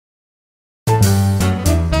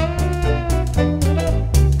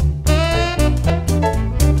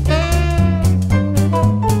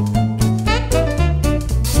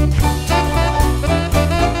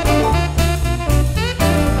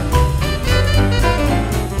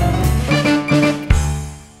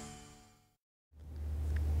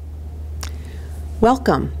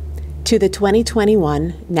Welcome to the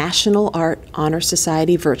 2021 National Art Honor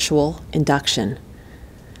Society Virtual Induction.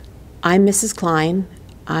 I'm Mrs. Klein.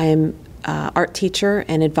 I'm an art teacher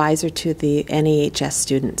and advisor to the NHS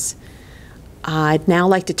students. I'd now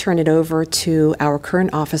like to turn it over to our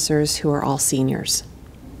current officers who are all seniors.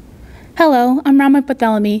 Hello, I'm Rama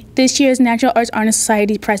Pathalami, this year's National Arts Honor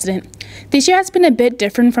Society president. This year has been a bit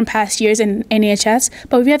different from past years in NHS,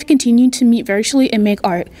 but we have continued to meet virtually and make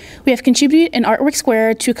art. We have contributed an artwork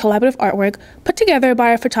square to collaborative artwork put together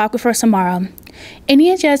by our photographer Samara.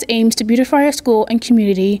 NHS aims to beautify our school and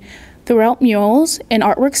community throughout murals and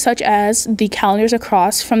artworks such as the calendars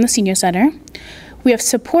across from the Senior Center. We have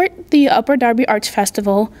support the Upper Darby Arts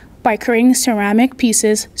Festival by creating ceramic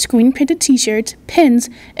pieces, screen-printed t-shirts,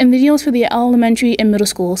 pins, and videos for the elementary and middle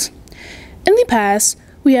schools. In the past,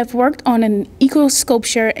 we have worked on an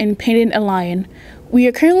eco-sculpture and painted a lion. We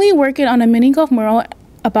are currently working on a mini-golf mural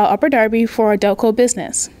about Upper Darby for our Delco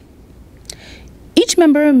business. Each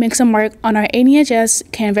member makes a mark on our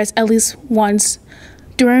NHS canvas at least once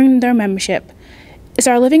during their membership. It's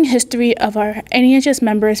our living history of our NHS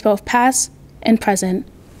members, both past and present.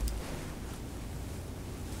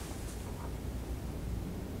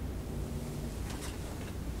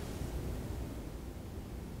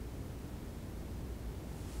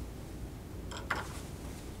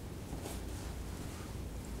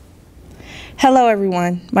 Hello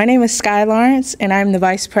everyone, my name is Sky Lawrence and I'm the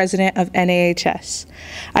Vice President of NAHS.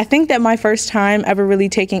 I think that my first time ever really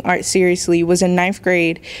taking art seriously was in 9th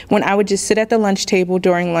grade when I would just sit at the lunch table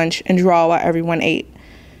during lunch and draw while everyone ate.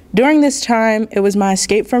 During this time, it was my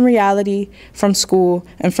escape from reality, from school,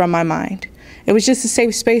 and from my mind. It was just a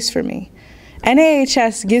safe space for me.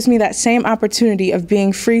 NAHS gives me that same opportunity of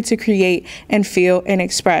being free to create and feel and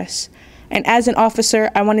express. And as an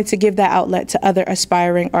officer, I wanted to give that outlet to other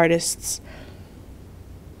aspiring artists.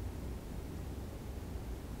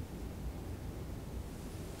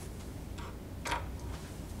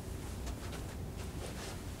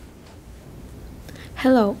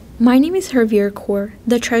 Hello, my name is Hervier Kaur,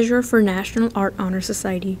 the Treasurer for National Art Honor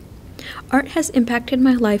Society. Art has impacted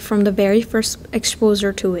my life from the very first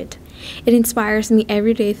exposure to it. It inspires me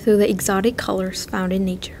every day through the exotic colors found in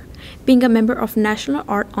nature. Being a member of National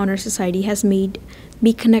Art Honor Society has made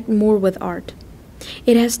me connect more with art.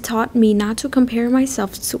 It has taught me not to compare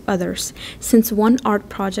myself to others, since one art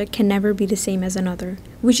project can never be the same as another,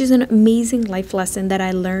 which is an amazing life lesson that I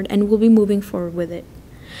learned and will be moving forward with it.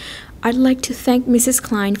 I'd like to thank Mrs.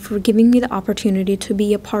 Klein for giving me the opportunity to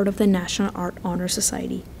be a part of the National Art Honor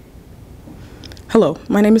Society. Hello,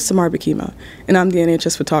 my name is Samar Bakima, and I'm the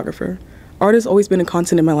NHS photographer. Art has always been a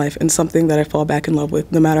constant in my life and something that I fall back in love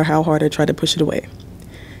with no matter how hard I try to push it away.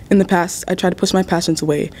 In the past, I tried to push my passions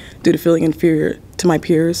away due to feeling inferior to my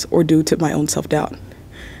peers or due to my own self-doubt.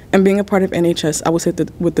 And being a part of NHS, I was hit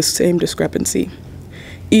with the same discrepancy.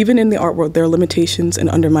 Even in the art world, there are limitations and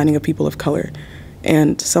undermining of people of color,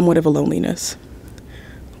 and somewhat of a loneliness.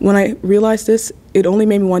 When I realized this, it only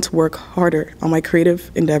made me want to work harder on my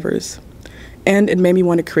creative endeavors, and it made me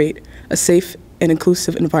want to create a safe and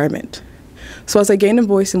inclusive environment. So as I gained a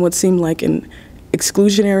voice in what seemed like an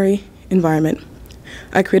exclusionary environment,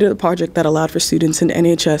 I created a project that allowed for students in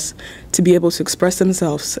NHS to be able to express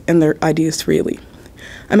themselves and their ideas freely.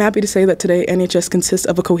 I'm happy to say that today NHS consists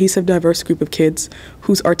of a cohesive, diverse group of kids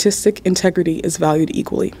whose artistic integrity is valued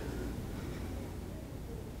equally.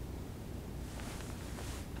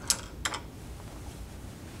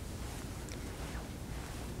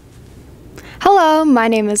 Hello, my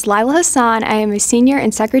name is Lila Hassan. I am a senior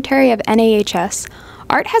and secretary of NAHS.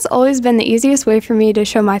 Art has always been the easiest way for me to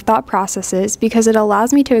show my thought processes because it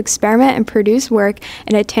allows me to experiment and produce work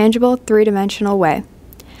in a tangible, three-dimensional way.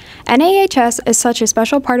 NAHS is such a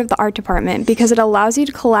special part of the art department because it allows you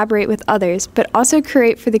to collaborate with others, but also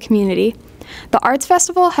create for the community. The Arts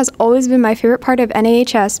Festival has always been my favorite part of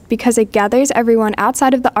NAHS because it gathers everyone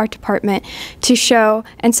outside of the art department to show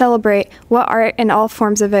and celebrate what art in all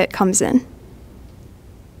forms of it comes in.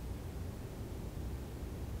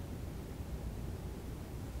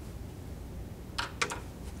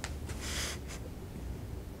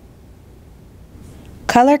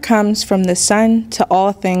 Color comes from the sun to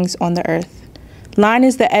all things on the earth. Line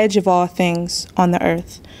is the edge of all things on the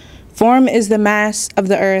earth. Form is the mass of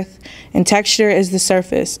the earth, and texture is the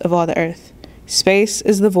surface of all the earth. Space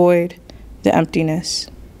is the void, the emptiness.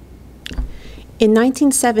 In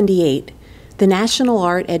 1978, the National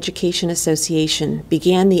Art Education Association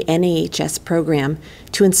began the NAHS program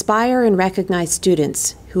to inspire and recognize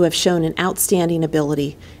students who have shown an outstanding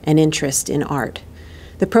ability and interest in art.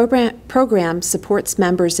 The program supports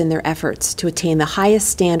members in their efforts to attain the highest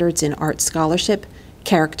standards in art scholarship,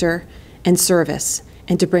 character, and service,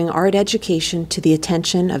 and to bring art education to the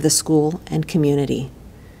attention of the school and community.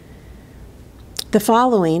 The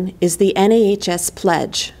following is the NAHS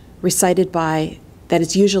pledge that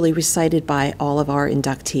is usually recited by all of our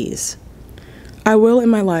inductees. I will, in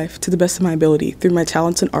my life, to the best of my ability, through my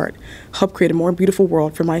talents in art, help create a more beautiful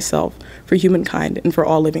world for myself, for humankind, and for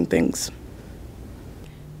all living things.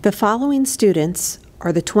 The following students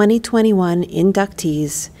are the 2021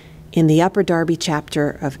 inductees in the Upper Darby chapter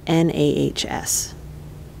of NAHS.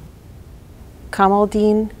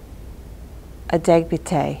 Kamaldeen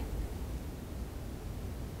Adegbite,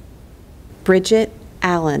 Bridget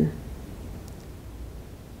Allen,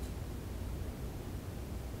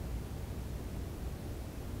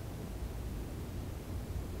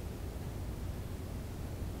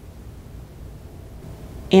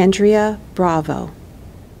 Andrea Bravo,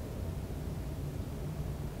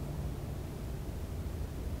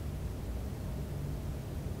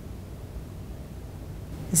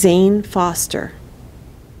 Zane Foster,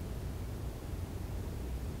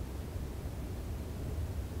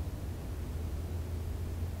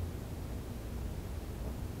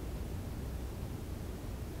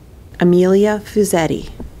 Amelia Fuzetti,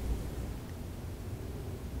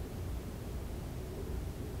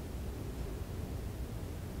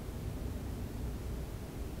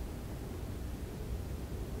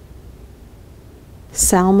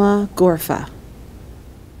 Salma Gorfa,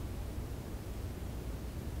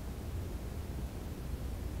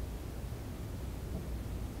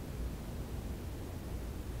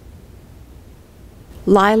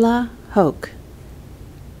 Lila Hoke,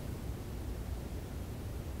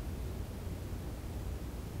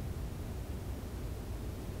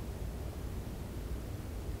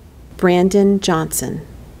 Brandon Johnson,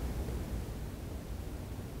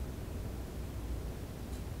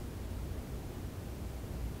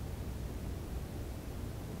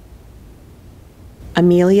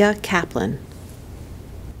 Amelia Kaplan,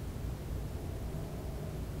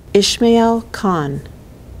 Ishmael Khan,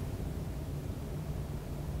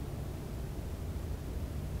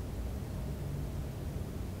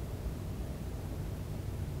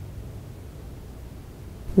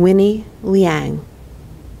 Winnie Liang,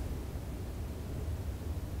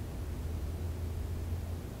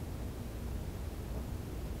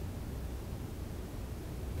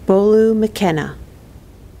 Bolu McKenna,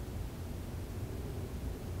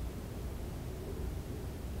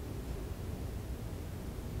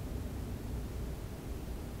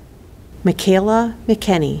 Michaela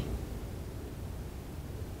McKenney,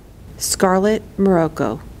 Scarlett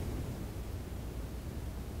Morocco,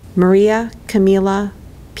 Maria Camila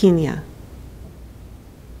Pina,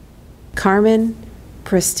 Carmen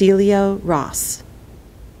Prestilio Ross,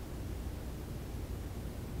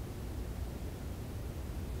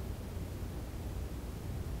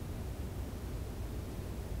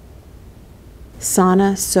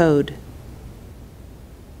 Sana Sode,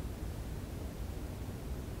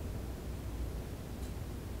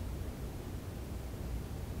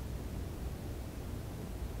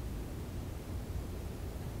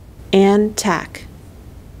 Ann Tack,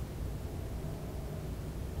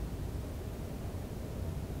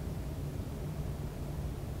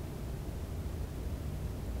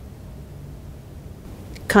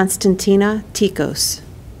 Constantina Tikos,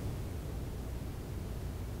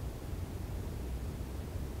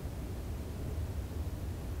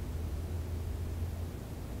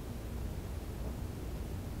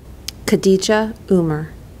 Khadija Umar,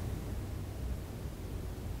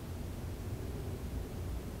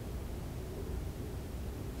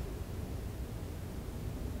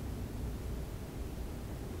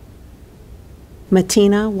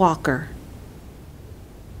 Matina Walker,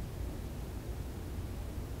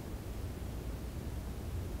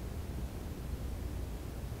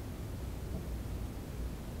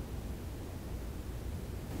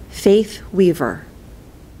 Faith Weaver,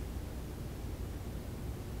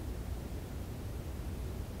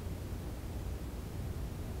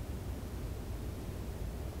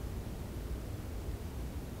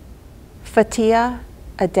 Fatia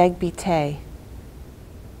Adegbite,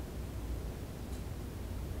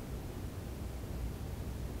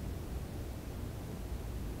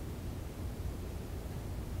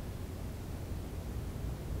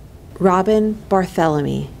 Robin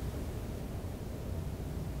Barthélemy,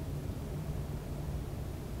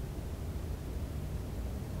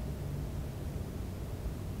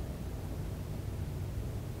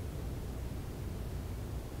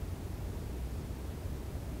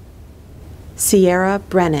 Sierra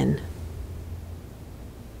Brennan,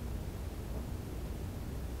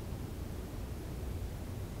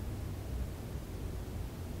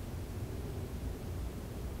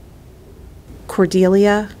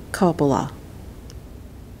 Cordelia Coppola.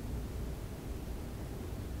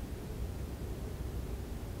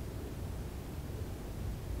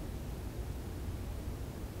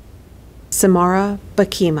 Samara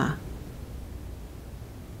Bakima.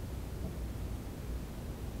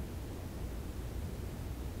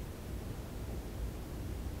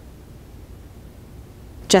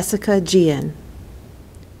 Jessica Gian.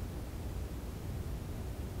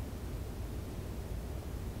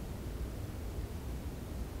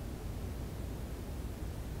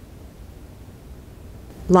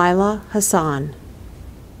 Lila Hassan.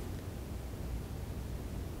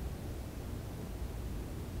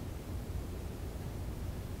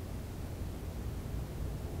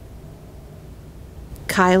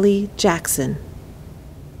 Kylie Jackson.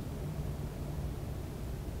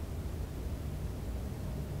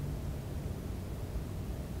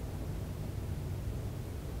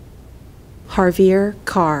 Harvier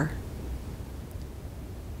Carr.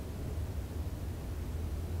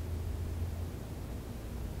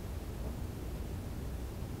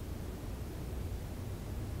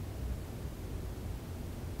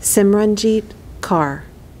 Simranjeet Kaur.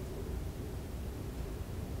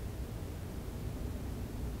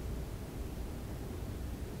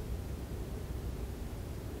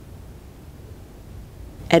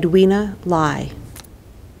 Edwina Lai.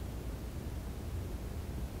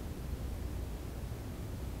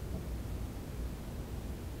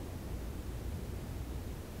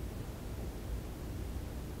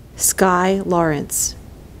 Sky Lawrence.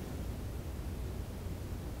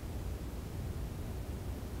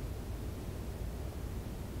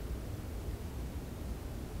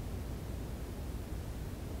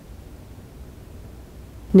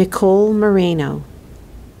 Nicole Moreno.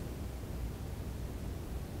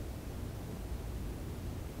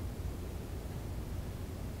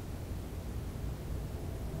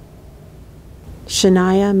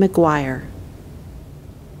 Shania McGuire.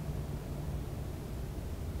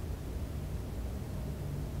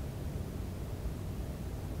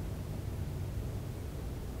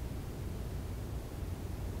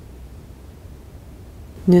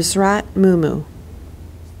 Nusrat Mumu.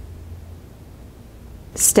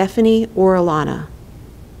 Stephanie Orellana.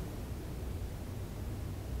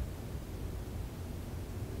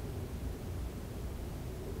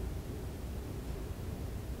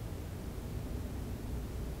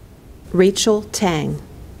 Rachel Tang.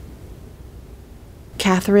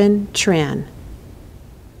 Catherine Tran.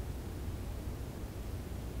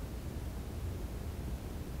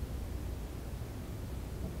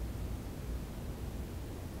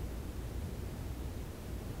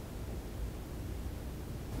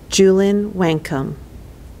 Julin Wancombe.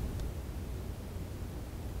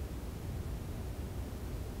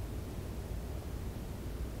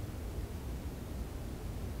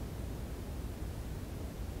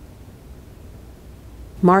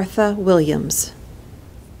 Martha Williams.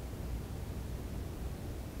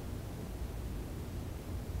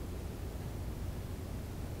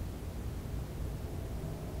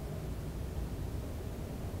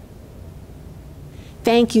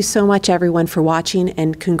 Thank you so much, everyone, for watching,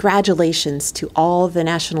 and congratulations to all the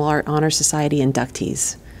National Art Honor Society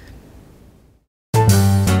inductees.